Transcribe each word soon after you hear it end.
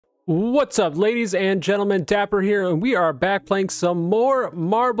What's up, ladies and gentlemen? Dapper here, and we are back playing some more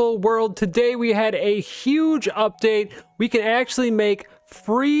Marble World. Today we had a huge update. We can actually make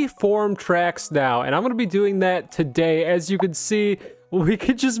free-form tracks now, and I'm going to be doing that today. As you can see, we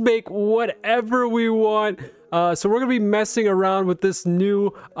can just make whatever we want. So we're going to be messing around with this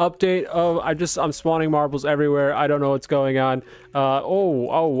new update of, I'm spawning marbles everywhere. I don't know what's going on.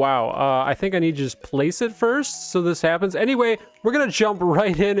 Oh, wow. I think I need to just place it first so this happens. Anyway, we're going to jump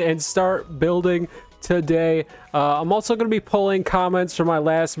right in and start building today. I'm also going to be pulling comments from my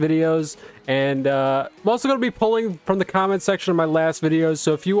last videos, and I'm also going to be pulling from the comment section of my last videos.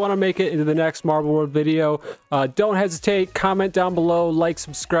 So if you want to make it into the next Marble World video, don't hesitate. Comment down below, like,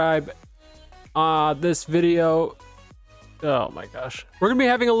 subscribe. This video, oh my gosh, we're gonna be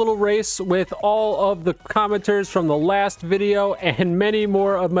having a little race with all of the commenters from the last video and many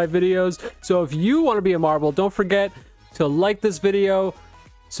more of my videos. So if you want to be a marble, don't forget to like this video,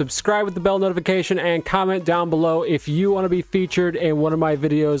 subscribe with the bell notification, and comment down below if you want to be featured in one of my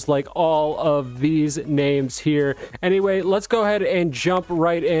videos like all of these names here. Anyway, let's go ahead and jump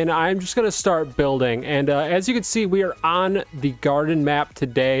right in. I'm just gonna start building, and as you can see, we are on the garden map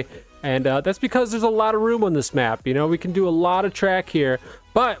today. And that's because there's a lot of room on this map. You know, we can do a lot of track here.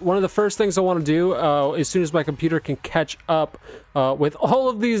 But one of the first things I want to do, as soon as my computer can catch up with all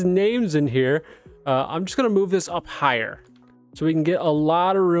of these names in here, I'm just going to move this up higher. So we can get a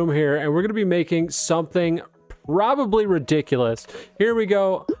lot of room here. And we're going to be making something probably ridiculous. Here we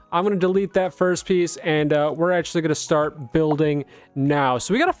go. I'm going to delete that first piece, and we're actually going to start building now.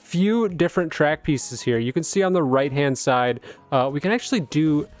 So we got a few different track pieces here. You can see on the right-hand side, we can actually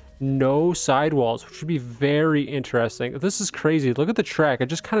do no sidewalls, which would be very interesting. This is crazy. Look at the track. It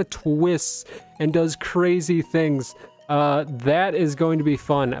just kind of twists and does crazy things. That is going to be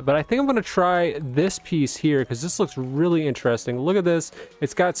fun. But I think I'm going to try this piece here because this looks really interesting. Look at this.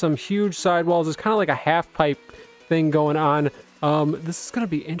 It's got some huge sidewalls. It's kind of like a half pipe thing going on. This is going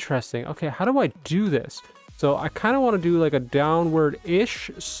to be interesting. Okay, how do I do this? So I kind of want to do like a downward-ish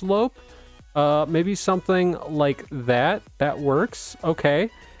slope. Maybe something like that. That works.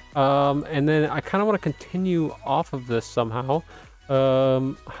 Okay. And then I kind of want to continue off of this somehow.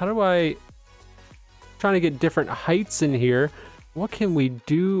 How do I... trying to get different heights in here. What can we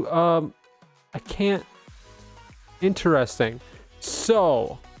do? I can't... Interesting.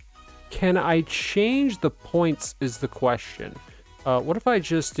 So, can I change the points is the question. What if I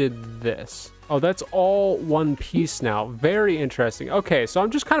just did this? Oh, that's all one piece now. Very interesting. Okay, so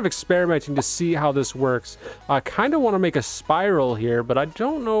I'm just kind of experimenting to see how this works. I kind of want to make a spiral here, but I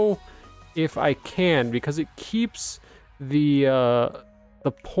don't know if I can because it keeps the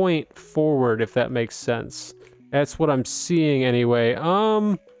point forward, if that makes sense. That's what I'm seeing anyway.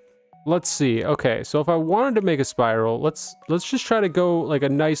 Let's see. Okay, so if I wanted to make a spiral, let's just try to go like a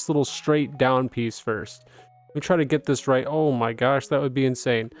nice little straight down piece first. Let me try to get this right. Oh my gosh, that would be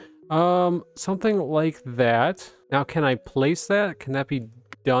insane. Something like that. Now, can I place that? Can that be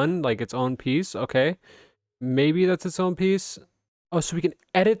done like its own piece? Okay. Maybe that's its own piece. Oh, so we can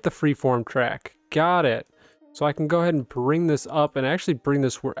edit the freeform track. Got it. So I can go ahead and bring this up and actually bring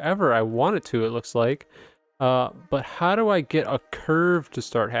this wherever I want it to, it looks like. But how do I get a curve to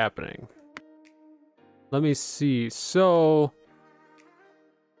start happening? Let me see. So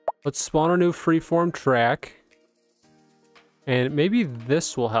let's spawn a new freeform track. And maybe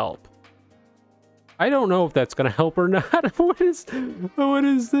this will help. I don't know if that's gonna help or not. What is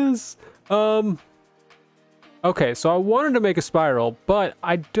this? Okay, so I wanted to make a spiral, but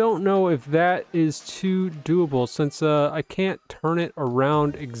I don't know if that is too doable since I can't turn it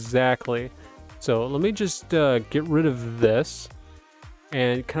around exactly. So let me just get rid of this.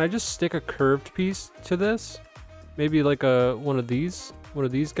 And can I just stick a curved piece to this? Maybe like one of these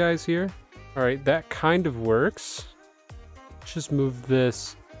guys here. All right, that kind of works. Let's just move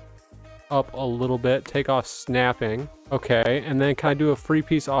this up a little bit, take off snapping. Okay, and then can I do a free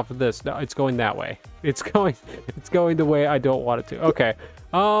piece off of this? No, it's going that way. It's going the way I don't want it to. Okay.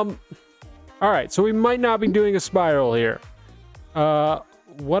 All right, so we might not be doing a spiral here.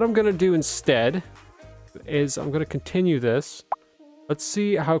 What I'm gonna do instead is I'm gonna continue this. Let's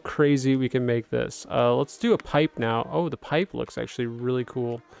see how crazy we can make this. Let's do a pipe now. Oh, the pipe looks actually really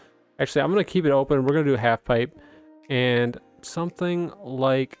cool. Actually, I'm gonna keep it open. We're gonna do a half pipe. And something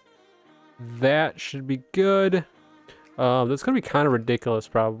like that should be good. That's gonna be kind of ridiculous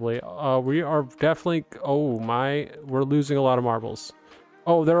probably. We are definitely, oh my, we're losing a lot of marbles.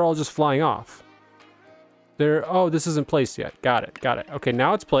 Oh, they're all just flying off. Oh, this isn't placed yet. Got it. Okay,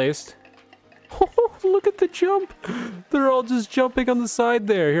 now it's placed. Look at the jump. They're all just jumping on the side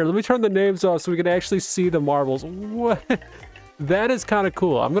there. Here, let me turn the names off so we can actually see the marbles. What? That is kind of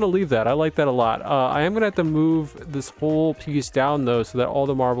cool. I'm going to leave that. I like that a lot. I am going to have to move this whole piece down, though, so that all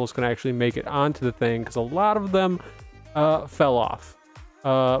the marbles can actually make it onto the thing, because a lot of them fell off.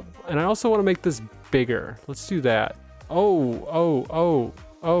 And I also want to make this bigger. Let's do that. Oh,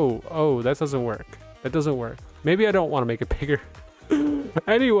 that doesn't work. That doesn't work. Maybe I don't want to make it bigger.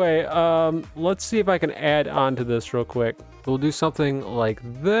 Anyway, let's see if I can add on to this real quick. We'll do something like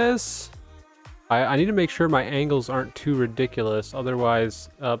this. I need to make sure my angles aren't too ridiculous, otherwise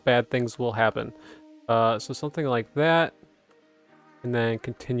bad things will happen. So something like that, and then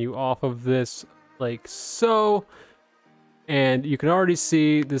continue off of this like so. And you can already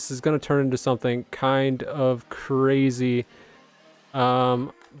see this is going to turn into something kind of crazy.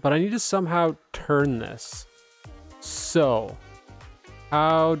 But I need to somehow turn this. So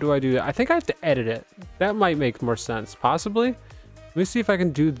how do I do that? I think I have to edit it. That might make more sense, possibly. Let me see if I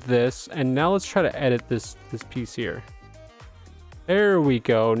can do this, and now let's try to edit this piece here. There we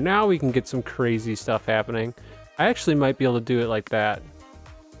go. Now we can get some crazy stuff happening. I actually might be able to do it like that.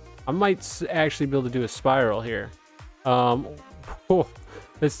 I might actually be able to do a spiral here.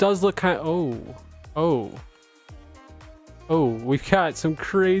 This does look kind of, we've got some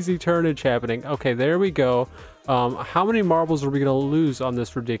crazy turnage happening. Okay, there we go. How many marbles are we gonna lose on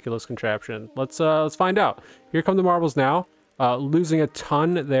this ridiculous contraption? Let's find out. Here come the marbles now. Losing a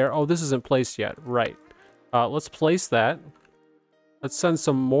ton there. Oh, this isn't placed yet. Right. Let's place that. Let's send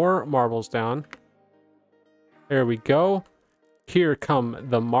some more marbles down. There we go. Here come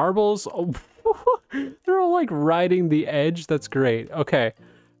the marbles. Oh, they're all like riding the edge. That's great. Okay.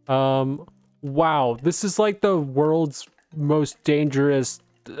 Wow. This is like the world's most dangerous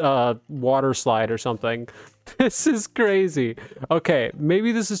water slide or something. This is crazy. Okay,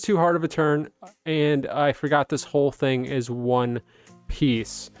 maybe this is too hard of a turn, and I forgot this whole thing is one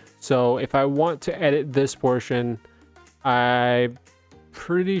piece. So if I want to edit this portion, I'm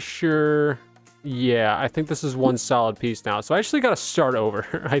pretty sure, yeah, I think this is one solid piece now. So I actually got to start over,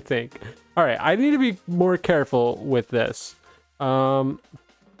 I think. All right, I need to be more careful with this. Can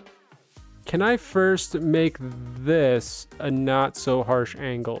I first make this a not so harsh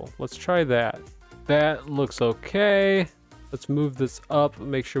angle? Let's try that. That looks okay. Let's move this up,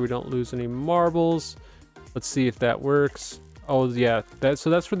 make sure we don't lose any marbles. Let's see if that works. Oh yeah, so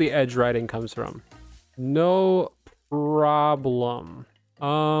that's where the edge riding comes from. No problem.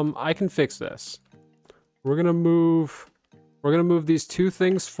 I can fix this. We're gonna move these two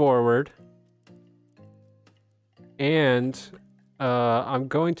things forward. And I'm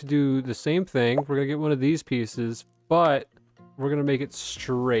going to do the same thing. We're gonna get one of these pieces, but we're gonna make it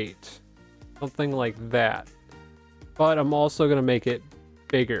straight. Something like that. But I'm also gonna make it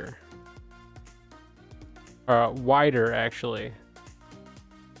bigger. Wider, actually.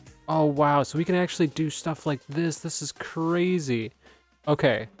 Oh, wow. So we can actually do stuff like this. This is crazy.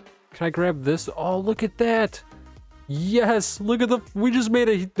 Okay. Can I grab this? Oh, look at that. Yes. Look at we just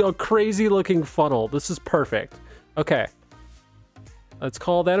made a crazy looking funnel. This is perfect. Okay. Let's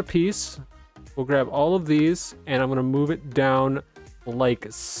call that a piece. We'll grab all of these, and I'm gonna move it down like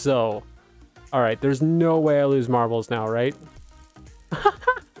so. All right, there's no way I lose marbles now, right?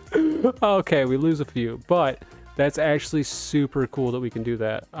 Okay, we lose a few, but that's actually super cool that we can do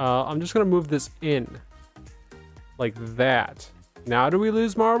that. I'm just gonna move this in like that. Now do we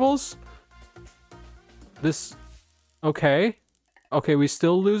lose marbles? Okay. Okay, we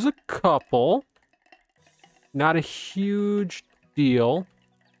still lose a couple. Not a huge deal.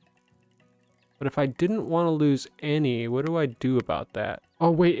 But if I didn't want to lose any, what do I do about that?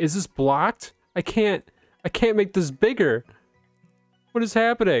 Oh wait, is this blocked? I can't make this bigger. What is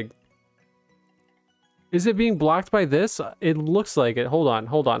happening? Is it being blocked by this? It looks like it. Hold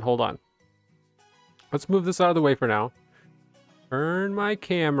on. Let's move this out of the way for now. Turn my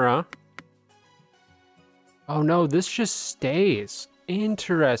camera. Oh no, this just stays.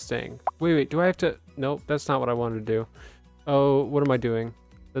 Interesting. Wait, do I have to? Nope, that's not what I wanted to do. Oh, what am I doing?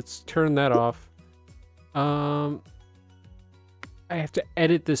 Let's turn that off. I have to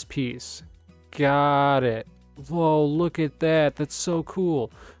edit this piece. Got it. Whoa, look at that. That's so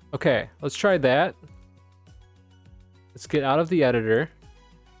cool. Okay, let's try that. Let's get out of the editor.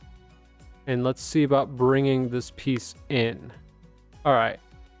 And let's see about bringing this piece in. All right.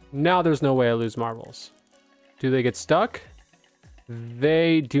 Now there's no way I lose marbles. Do they get stuck?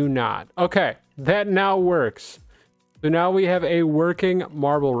 They do not. Okay, that now works. So now we have a working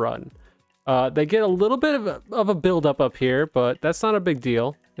marble run. They get a little bit of a buildup up here, but that's not a big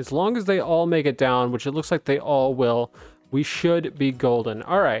deal. As long as they all make it down, which it looks like they all will, we should be golden.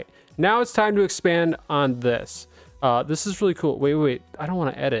 All right, now it's time to expand on this. This is really cool. Wait. I don't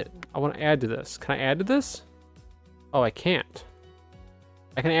want to edit. I want to add to this. Can I add to this? Oh, I can't.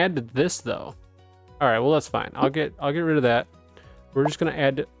 I can add to this though. All right, well that's fine. I'll get rid of that. We're just gonna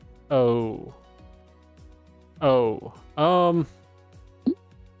add to,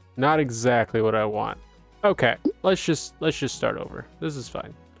 not exactly what I want. Okay, let's just start over. This is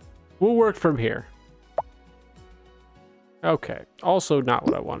fine. We'll work from here. Okay, also not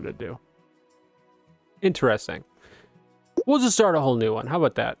what I wanted to do. Interesting. We'll just start a whole new one. How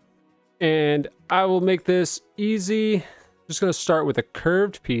about that? And I will make this easy. Just gonna start with a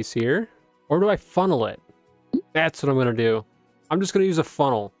curved piece here. Or do I funnel it? That's what I'm gonna do. I'm just gonna use a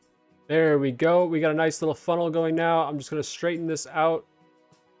funnel. There we go. We got a nice little funnel going now. I'm just gonna straighten this out.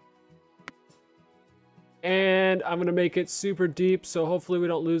 And I'm gonna make it super deep, so hopefully we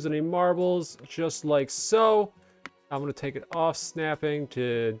don't lose any marbles, just like so. I'm gonna take it off snapping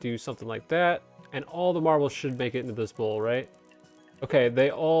to do something like that. And all the marbles should make it into this bowl, right? Okay,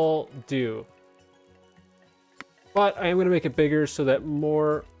 they all do. But I am gonna make it bigger so that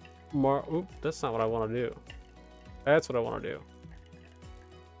more oop, that's not what I wanna do. That's what I wanna do.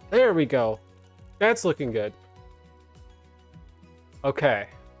 There we go. That's looking good. Okay.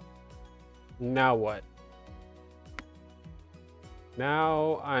 Now what?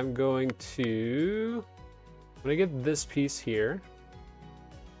 Now I'm going to get this piece here.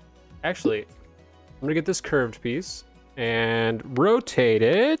 Actually, I'm gonna get this curved piece and rotate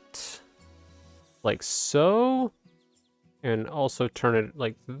it like so, and also turn it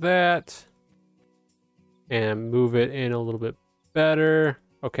like that and move it in a little bit better.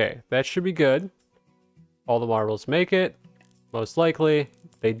 Okay, that should be good. All the marbles make it, most likely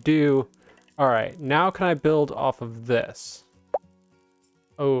they do. All right, now can I build off of this?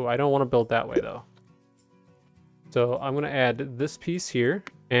 Oh, I don't want to build that way though. So I'm gonna add this piece here,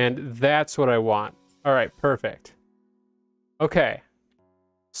 and that's what I want. All right, perfect. Okay.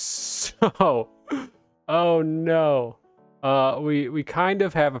 So, oh no. We kind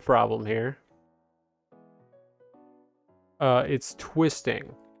of have a problem here. It's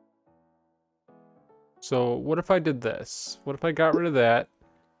twisting. So what if I did this? What if I got rid of that?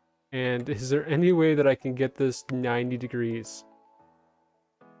 And is there any way that I can get this 90 degrees?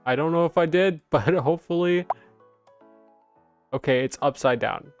 I don't know if I did, but hopefully. Okay, it's upside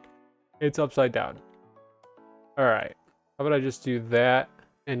down. It's upside down. All right. How about I just do that?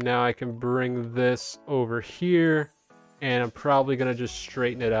 And now I can bring this over here. And I'm probably going to just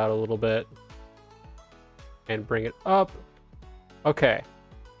straighten it out a little bit. And bring it up. Okay.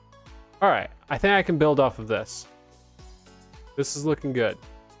 All right. I think I can build off of this. This is looking good.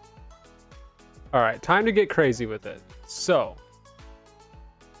 All right. Time to get crazy with it. So,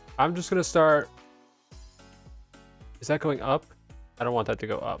 I'm just going to start. Is that going up? I don't want that to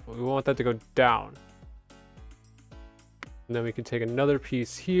go up. We want that to go down. And then we can take another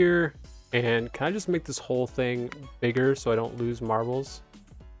piece here. And can I just make this whole thing bigger so I don't lose marbles?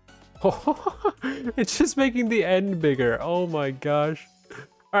 It's just making the end bigger. Oh my gosh.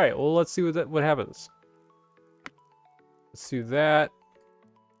 All right, well, let's see what happens. Let's do that.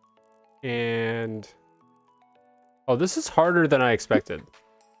 And oh, this is harder than I expected.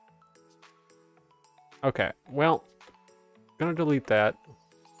 Okay, well, I'm gonna delete that.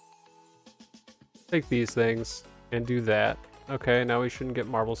 Take these things and do that. Okay, now we shouldn't get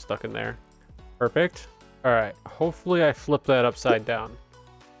marbles stuck in there. Perfect. All right, hopefully I flip that upside down.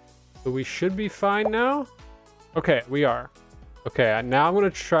 So we should be fine now. Okay, we are. Okay, now I'm gonna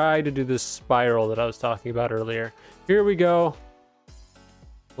try to do this spiral that I was talking about earlier. Here we go.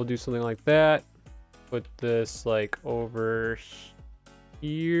 We'll do something like that. Put this like over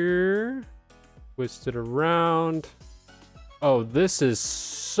here. Twist it around. Oh, this is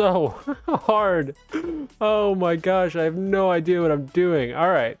so hard. Oh my gosh, I have no idea what I'm doing. All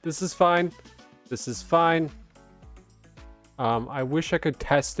right, this is fine. This is fine. I wish I could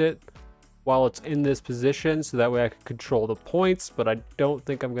test it while it's in this position so that way I could control the points, but I don't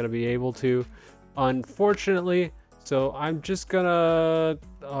think I'm gonna be able to, unfortunately. So I'm just gonna,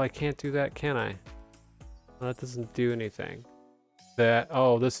 oh, I can't do that, can I? Well, that doesn't do anything.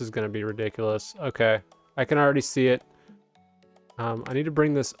 Oh, this is gonna be ridiculous. Okay, I can already see it. I need to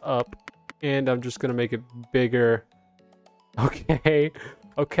bring this up, and I'm just gonna make it bigger. Okay,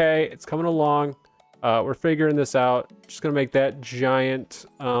 okay, it's coming along. We're figuring this out. Just gonna make that giant.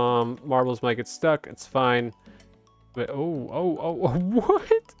 Marbles might get stuck. It's fine. But oh,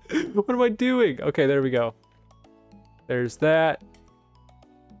 what? What am I doing? Okay, there we go. There's that,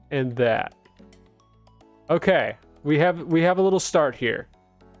 and that. Okay, we have a little start here.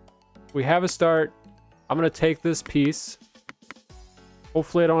 We have a start. I'm gonna take this piece.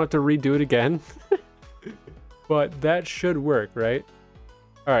 Hopefully I don't have to redo it again. But that should work, right?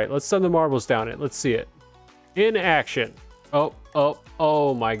 All right, let's send the marbles down it. Let's see it in action.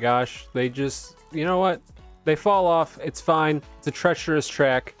 Oh my gosh. They just, you know what? They fall off. It's fine. It's a treacherous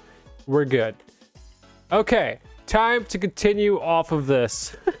track. We're good. Okay, time to continue off of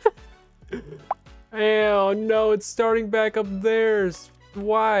this. Oh no, it's starting back up there.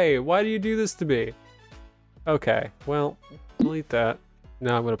 Why? Why do you do this to me? Okay, well, delete that.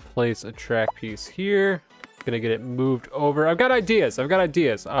 Now I'm gonna place a track piece here. Gonna get it moved over. I've got ideas.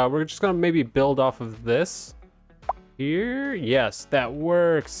 We're just gonna maybe build off of this here. Yes, that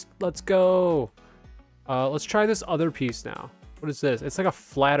works. Let's go. Let's try this other piece now. What is this? It's like a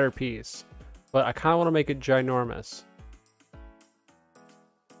flatter piece, but I kind of want to make it ginormous.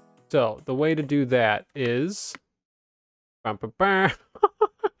 So the way to do that is,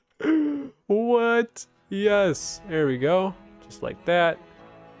 what? Yes, there we go. Just like that.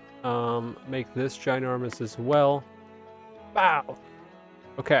 Make this ginormous as well. Wow.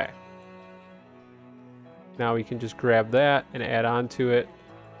 Okay. Now we can just grab that and add on to it.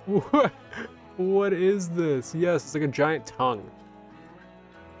 What is this? Yes, it's like a giant tongue.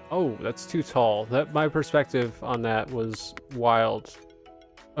 Oh, that's too tall. My perspective on that was wild.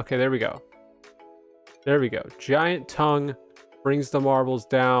 Okay, there we go. There we go. Giant tongue brings the marbles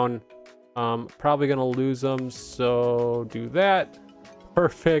down. Probably gonna lose them, so do that.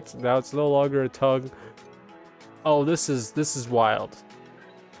 Perfect. Now it's no longer a tongue. Oh, this is wild.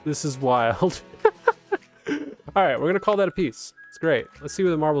 This is wild. All right, we're gonna call that a piece. It's great. Let's see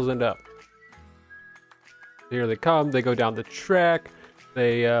where the marbles end up. Here they come. They go down the track.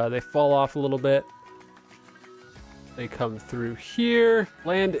 They fall off a little bit. They come through here,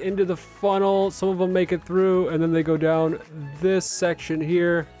 land into the funnel. Some of them make it through, and then they go down this section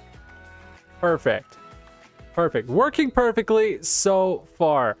here. Perfect. Perfect. Working perfectly so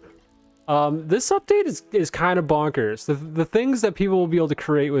far. This update is kind of bonkers. The things that people will be able to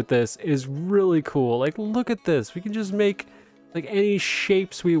create with this is really cool. Like, look at this. We can just make like any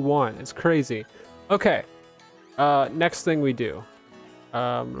shapes we want. It's crazy. Okay. Next thing we do.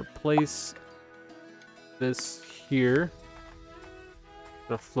 Replace this here.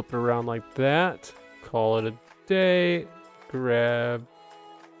 Gonna flip it around like that. Call it a day. Grab.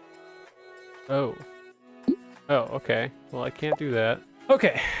 Oh. Oh, okay. Well, I can't do that.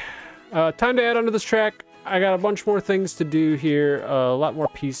 Okay. Time to add onto this track. I got a bunch more things to do here. A lot more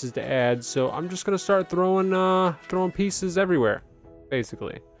pieces to add. So I'm just gonna start throwing pieces everywhere,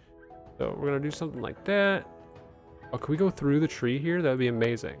 basically. So we're gonna do something like that. Oh, can we go through the tree here? That would be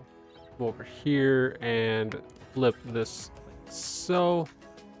amazing. Come over here and flip this like so.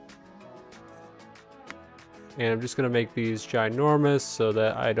 And I'm just gonna make these ginormous so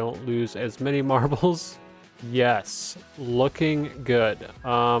that I don't lose as many marbles. Yes, looking good.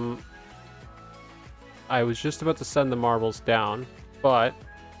 I was just about to send the marbles down, but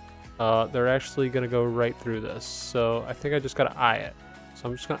they're actually gonna go right through this. So I think I just gotta eye it. So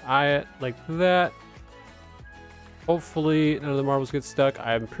I'm just gonna eye it like that. Hopefully none of the marbles get stuck.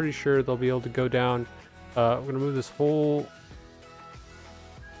 I'm pretty sure they'll be able to go down. We're gonna move this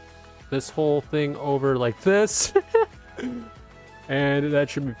whole thing over like this. And that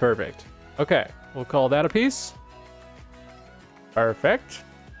should be perfect. Okay, we'll call that a piece. Perfect.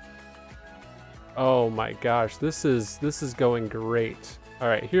 Oh my gosh, this is going great. All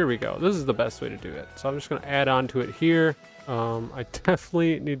right, here we go. This is the best way to do it. So I'm just gonna add on to it here. I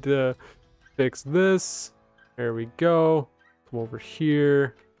definitely need to fix this. There we go. Come over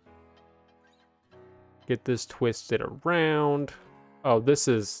here. Get this twisted around. Oh, this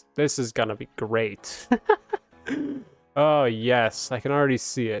is gonna be great. Oh yes, I can already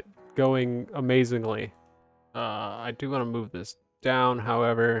see it going amazingly. I do want to move this down,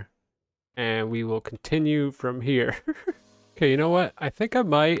 however, and we will continue from here. Okay, you know what? I think I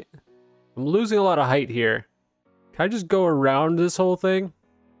might. I'm losing a lot of height here. Can I just go around this whole thing?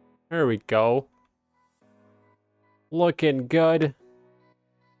 There we go. Looking good.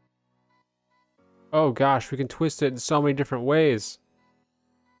 Oh gosh, we can twist it in so many different ways.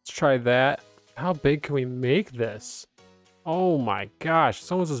 Let's try that. How big can we make this? Oh my gosh,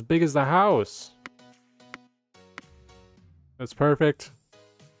 it's almost as big as the house. That's perfect.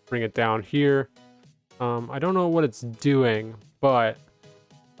 Bring it down here. I don't know what it's doing, but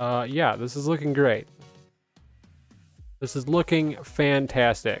yeah, this is looking great. This is looking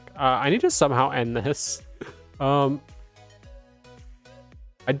fantastic. I need to somehow end this. I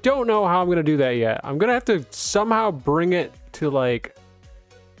don't know how I'm gonna do that yet. I'm gonna have to somehow bring it to like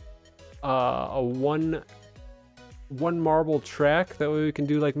a one marble track. That way we can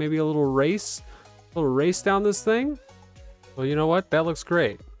do like maybe a little race down this thing. Well, you know what? That looks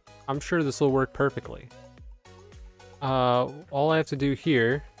great. I'm sure this will work perfectly. All I have to do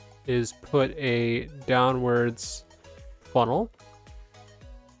here is put a downwards funnel.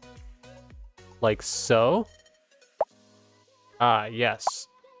 Like so. Ah, yes.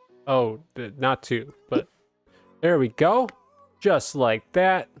 Oh, not two, but there we go. Just like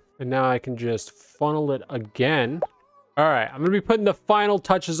that. And now I can just funnel it again. All right, I'm gonna be putting the final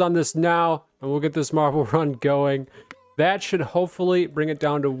touches on this now, and we'll get this marble run going. That should hopefully bring it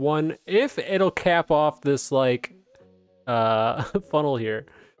down to 1, if it'll cap off this, like, funnel here.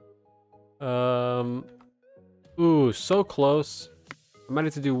 Ooh, so close. I might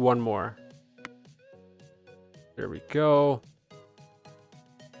have to do one more. There we go.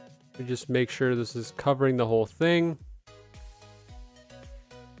 We just make sure this is covering the whole thing.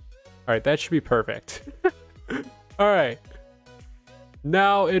 All right, that should be perfect. All right.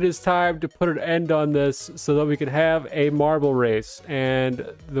 Now it is time to put an end on this so that we can have a marble race. And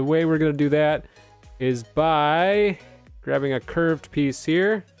the way we're going to do that is by grabbing a curved piece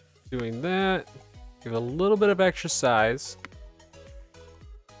here, doing that, give it a little bit of extra size.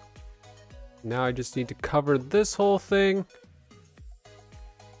 Now I just need to cover this whole thing.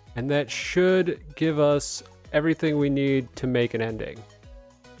 And that should give us everything we need to make an ending.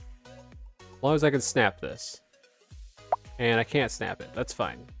 As long as I can snap this. And I can't snap it. That's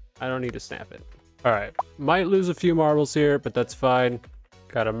fine. I don't need to snap it. All right. Might lose a few marbles here, but that's fine.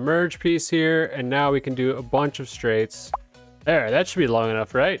 Got a merge piece here, and now we can do a bunch of straights. There, that should be long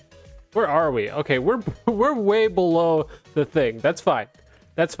enough, right? Where are we? Okay, we're way below the thing. That's fine.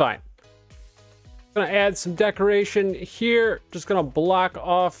 That's fine. Gonna add some decoration here. Just gonna block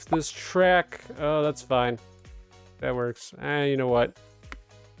off this track. Oh, that's fine. That works. You know what?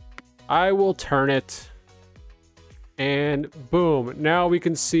 I will turn it. And boom, now we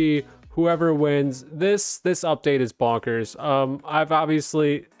can see whoever wins. This update is bonkers. I've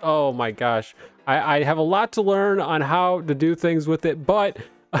obviously, oh my gosh, I have a lot to learn on how to do things with it, but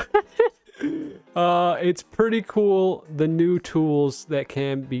it's pretty cool, the new tools that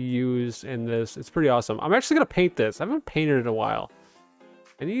can be used in this. It's pretty awesome. I'm actually gonna paint this. I haven't painted it in a while.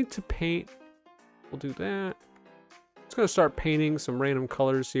 I need to paint. We'll do that. Just gonna start painting some random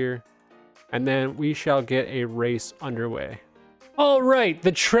colors here. And then we shall get a race underway. All right,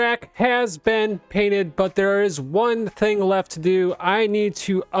 the track has been painted, but there is one thing left to do. I need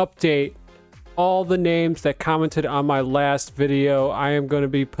to update all the names that commented on my last video. I am going to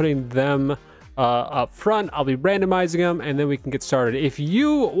be putting them up front. I'll be randomizing them, and then we can get started. If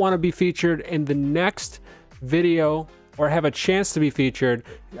you want to be featured in the next video, or have a chance to be featured,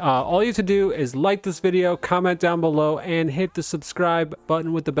 all you have to do is like this video, comment down below, and hit the subscribe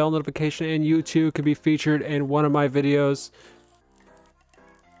button with the bell notification, and you too could be featured in one of my videos.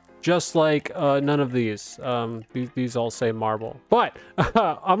 Just like none of these. These all say marble. But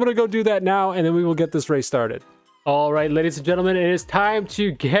I'm gonna go do that now, and then we will get this race started. All right, ladies and gentlemen, it is time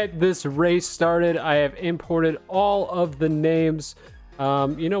to get this race started. I have imported all of the names.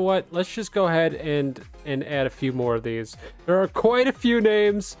 You know what? Let's just go ahead and add a few more of these. There are quite a few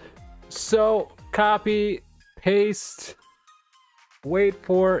names, so copy, paste, wait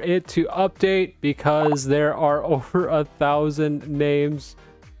for it to update because there are over 1,000 names.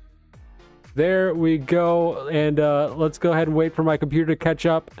 There we go, and let's go ahead and wait for my computer to catch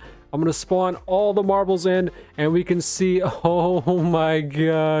up. I'm gonna spawn all the marbles in, and we can see, oh my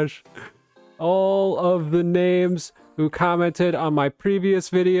gosh, all of the names who commented on my previous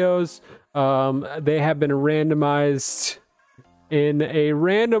videos. They have been randomized in a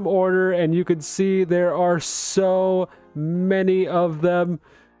random order, and you can see there are so many of them.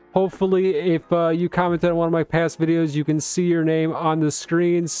 Hopefully, if you commented on one of my past videos, you can see your name on the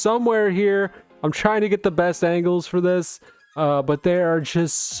screen somewhere here. I'm trying to get the best angles for this, but there are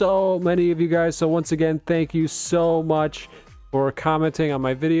just so many of you guys. So once again, thank you so much for commenting on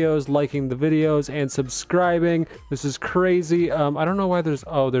my videos, liking the videos, and subscribing. This is crazy. I don't know why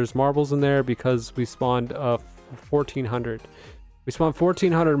there's marbles in there, because we spawned 1,400. We spawned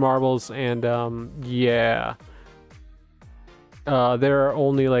 1,400 marbles, and yeah. There are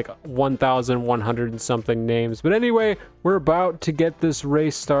only like 1,100 and something names. But anyway, we're about to get this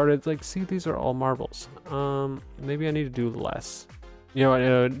race started. Like, see, these are all marbles. Maybe I need to do less. You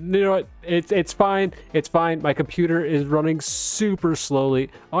know what? It's fine. It's fine. My computer is running super slowly.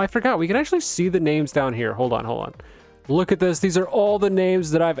 Oh, I forgot. We can actually see the names down here. Hold on. Look at this. These are all the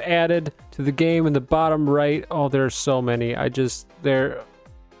names that I've added to the game in the bottom right. Oh, there are so many.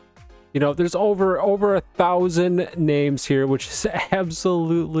 You know, there's over 1,000 names here, which is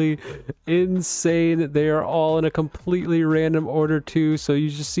absolutely insane. They are all in a completely random order too, so you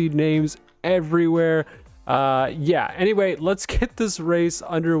just see names everywhere. Yeah, anyway, let's get this race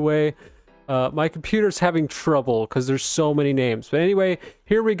underway. My computer's having trouble because there's so many names. But anyway,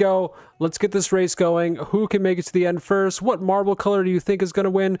 here we go. Let's get this race going. Who can make it to the end first? What marble color do you think is going to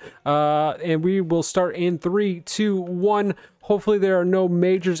win? And we will start in 3, 2, 1. Hopefully there are no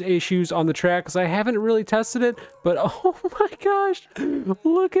major issues on the track because I haven't really tested it. But oh my gosh,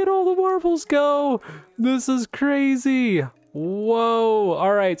 look at all the marbles go. This is crazy. Whoa.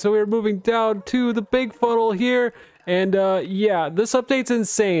 All right, so we're moving down to the big funnel here. And yeah, this update's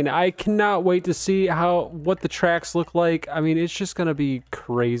insane. I cannot wait to see what the tracks look like. I mean, it's just gonna be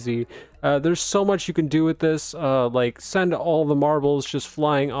crazy. There's so much you can do with this, like send all the marbles just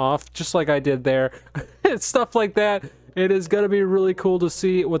flying off, just like I did there. Stuff like that. It is gonna be really cool to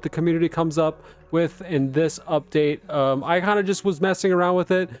see what the community comes up with in this update. I kind of just was messing around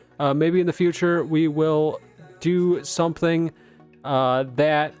with it. Maybe in the future we will do something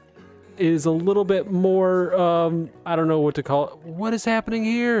that is a little bit more, I don't know what to call it. What is happening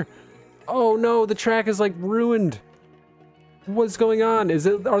here? Oh no, the track is like ruined. What's going on?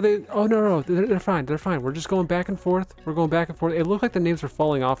 Are they, oh no, they're fine, they're fine. We're just going back and forth. We're going back and forth. It looked like the names were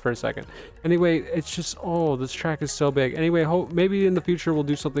falling off for a second. Anyway, it's just, oh, this track is so big. Anyway, maybe in the future we'll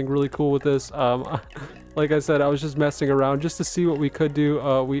do something really cool with this. Like I said, I was just messing around just to see what we could do.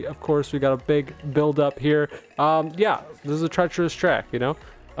 Of course, we got a big build up here. Yeah, this is a treacherous track, you know?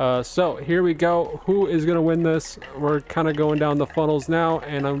 So here we go. Who is gonna win this? We're kind of going down the funnels now,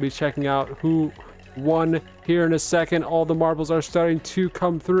 and I'm gonna be checking out who won here in a second. All the marbles are starting to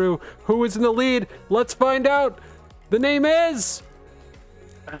come through. Who is in the lead? Let's find out. The name is,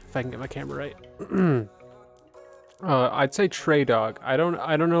 if I can get my camera right, I'd say Trey Dog. I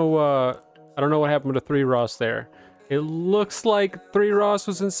don't know what happened to 3 Ross there. It looks like 3 Ross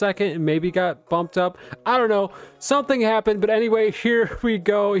was in second and maybe got bumped up. I don't know. Something happened. But anyway, here we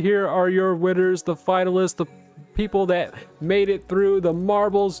go. Here are your winners, the finalists, the people that made it through the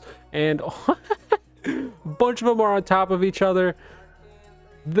marbles. And a bunch of them are on top of each other.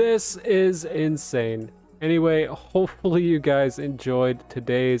 This is insane. Anyway, hopefully you guys enjoyed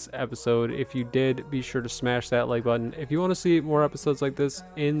today's episode. If you did, be sure to smash that like button. If you want to see more episodes like this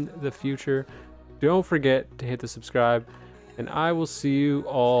in the future, don't forget to hit the subscribe, and I will see you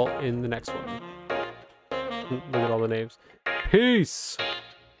all in the next one. Look at all the names. Peace!